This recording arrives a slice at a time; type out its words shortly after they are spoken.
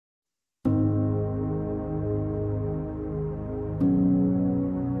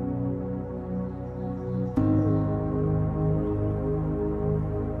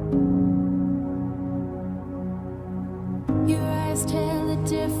Your eyes tell a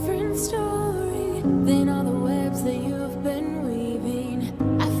different story than all the webs that you've been weaving.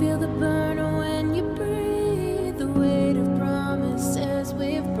 I feel the burn when you breathe, the weight of promises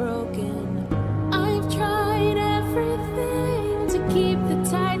we've broken. I've tried everything to keep the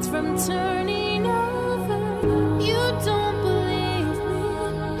tides from turning over. You don't believe me,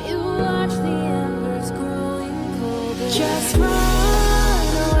 you watch the embers growing colder. Just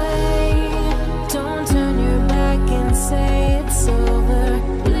run away, don't turn your back and say it's over.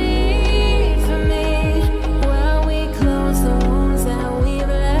 Leave for me while we close the wounds that we've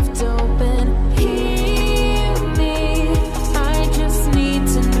left open. Hear me, I just need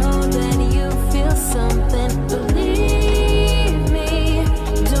to know that you feel something. Believe me,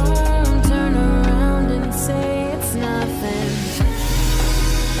 don't turn around and say it's nothing.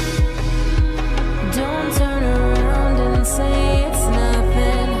 Don't turn around and say it's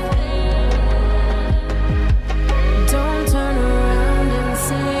nothing. Don't turn around and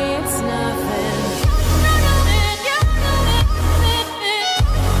say it's nothing.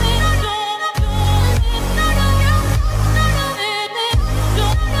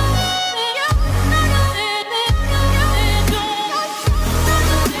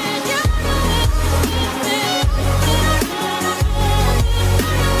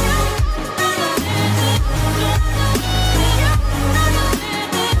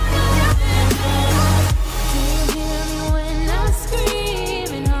 Do you hear me when I scream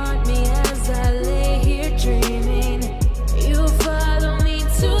and haunt me as I lay here dreaming? You follow me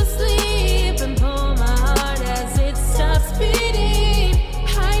to sleep and pull my heart as it stops beating.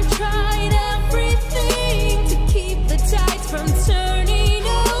 I've tried everything to keep the tides from turning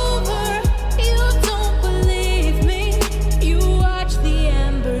over. You don't believe me, you watch the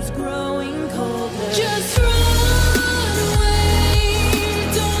embers growing colder. Just run away,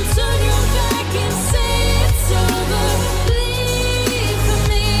 don't turn your back and say it's over. Leave for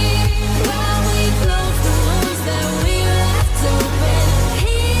me while we close the wounds that we left open.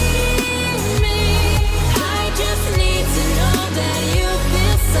 Hear me, I just need to know that you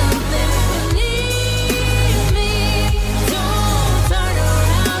feel something. Believe me, don't turn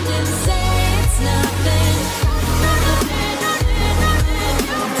around and say it's nothing.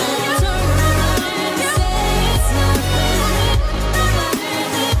 Don't turn around and say it's nothing. Don't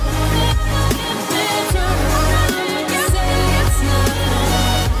turn around and say it's nothing.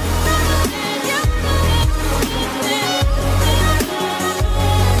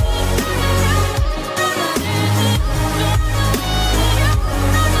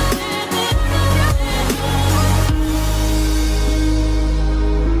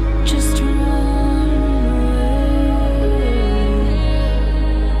 Just run away.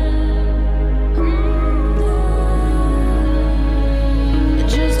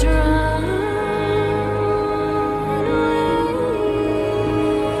 Just run away.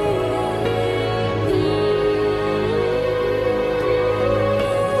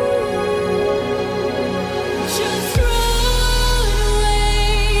 Just run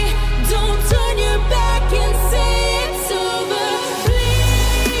away. Don't turn your back and say it's over.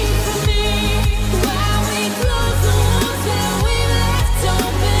 Leave for me while we close the wounds that we left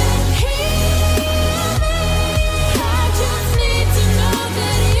open. Hear me, I just need to know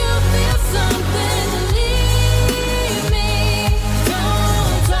that you feel something. Believe me,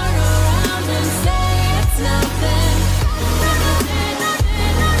 don't turn around and say it's nothing. Don't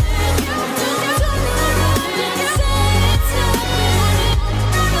turn around and say it's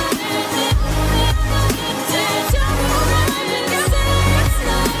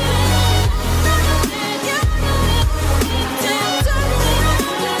nothing. Don't turn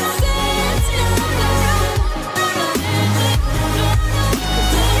around and say it's nothing.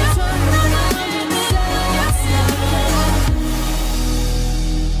 Don't turn around and say it's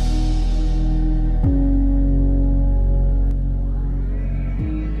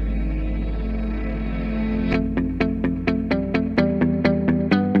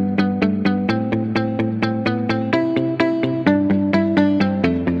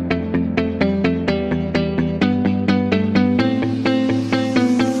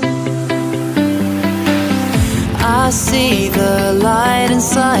I see the light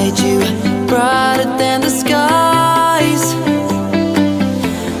inside you, brighter than the skies.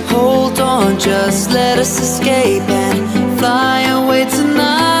 Hold on, just let us escape and fly away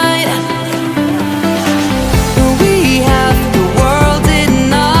tonight. We have the world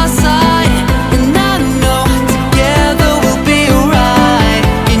in our sight, and I know together we'll be alright.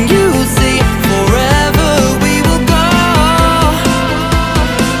 Can you see forever we will go?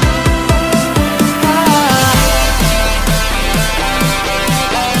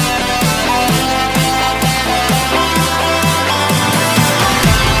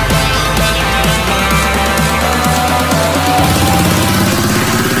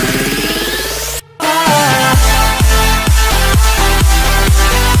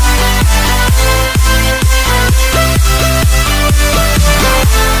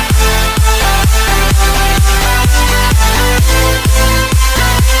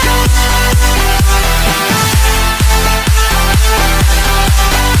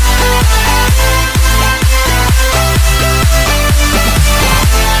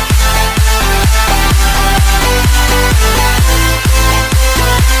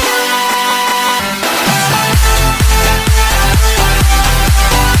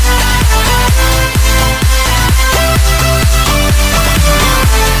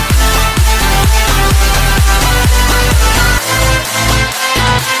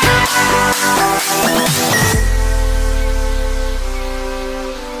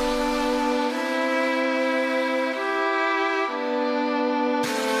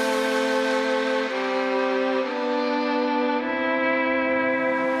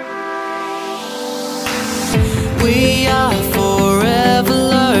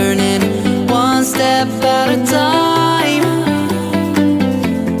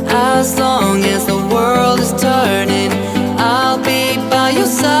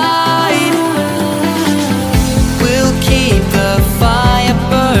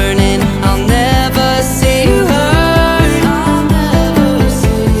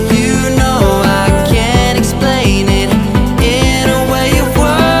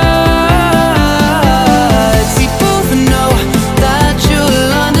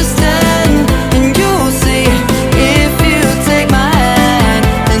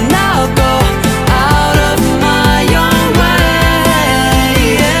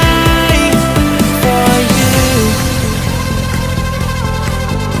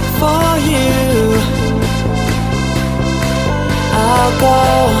 I'll go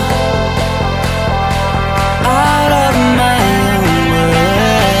out of my own way.